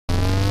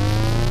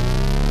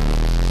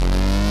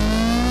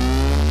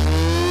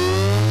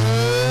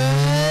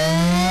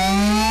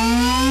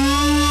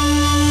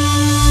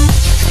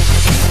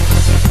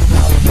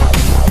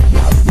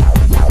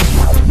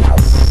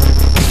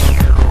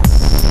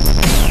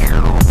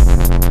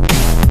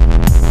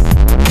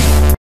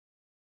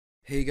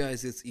Hey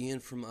guys, it's Ian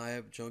from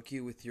iApp Junkie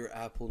with your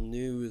Apple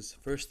news.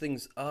 First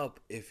things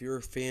up, if you're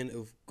a fan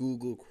of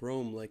Google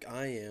Chrome like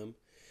I am,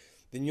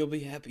 then you'll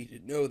be happy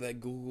to know that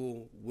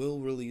Google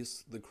will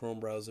release the Chrome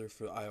browser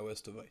for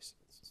iOS devices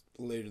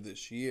later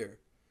this year.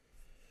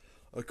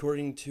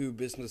 According to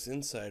Business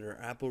Insider,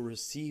 Apple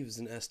receives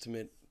an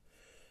estimated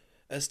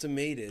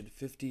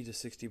 50 to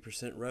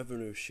 60%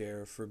 revenue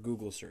share for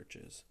Google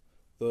searches,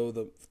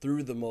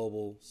 through the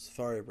mobile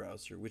Safari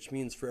browser, which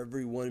means for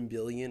every 1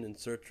 billion in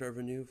search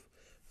revenue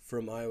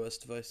from iOS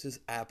devices,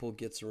 Apple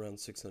gets around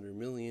 600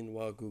 million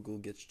while Google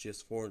gets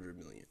just 400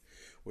 million,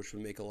 which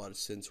would make a lot of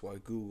sense why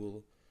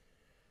Google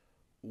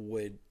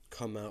would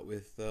come out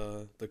with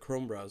the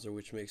Chrome browser,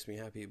 which makes me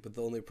happy. But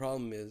the only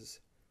problem is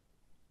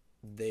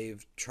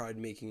they've tried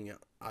making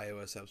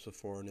iOS apps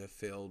before and have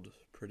failed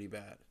pretty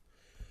bad.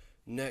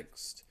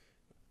 Next,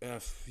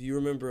 if you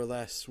remember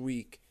last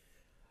week,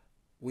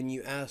 when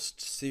you asked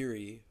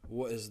Siri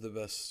what is the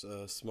best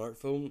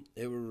smartphone,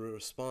 it would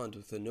respond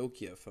with a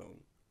Nokia phone.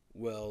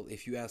 Well,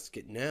 if you ask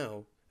it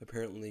now,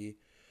 apparently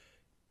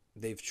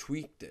they've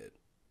tweaked it,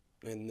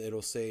 and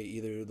it'll say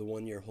either the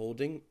one you're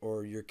holding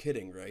or you're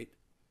kidding, right?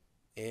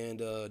 And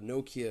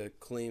Nokia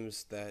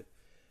claims that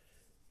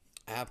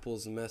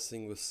Apple's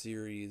messing with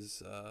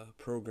Siri's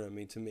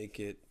programming to make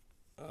it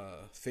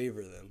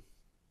favor them.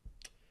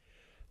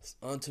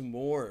 On to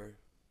more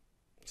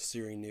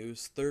Siri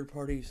news.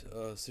 Third-party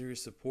Siri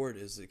support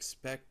is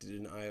expected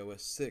in iOS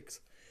 6,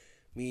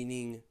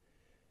 meaning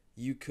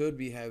you could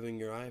be having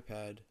your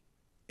iPad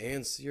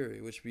and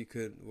Siri, which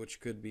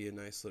could be a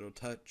nice little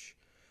touch.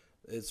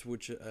 It's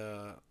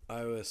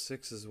iOS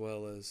 6, as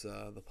well as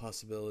the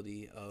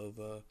possibility of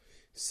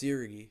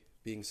Siri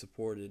being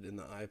supported in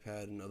the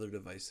iPad and other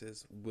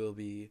devices, will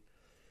be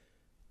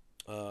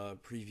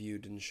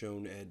previewed and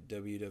shown at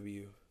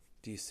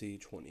WWDC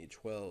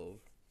 2012,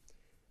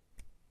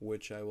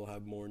 which I will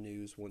have more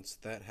news once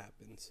that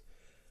happens.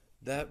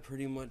 That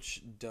pretty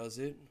much does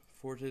it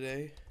for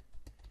today.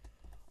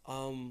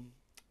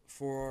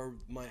 For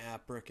my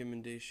app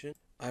recommendation,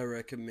 I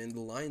recommend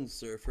Line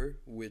Surfer,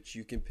 which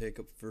you can pick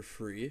up for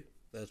free.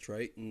 That's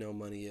right, no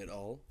money at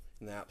all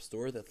in the App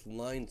Store. That's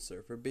Line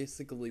Surfer.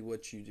 Basically,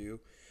 what you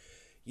do,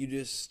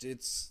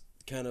 it's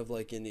kind of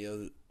like any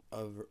other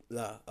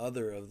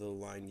of the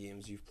line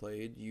games you've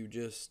played. You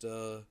just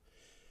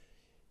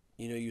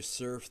you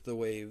surf the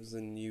waves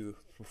and you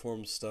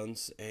perform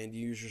stunts and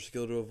you use your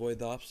skill to avoid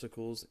the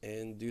obstacles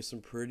and do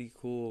some pretty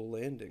cool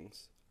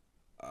landings.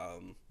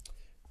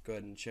 Go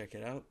ahead and check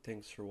it out.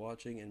 Thanks for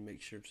watching and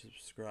make sure to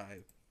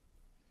subscribe.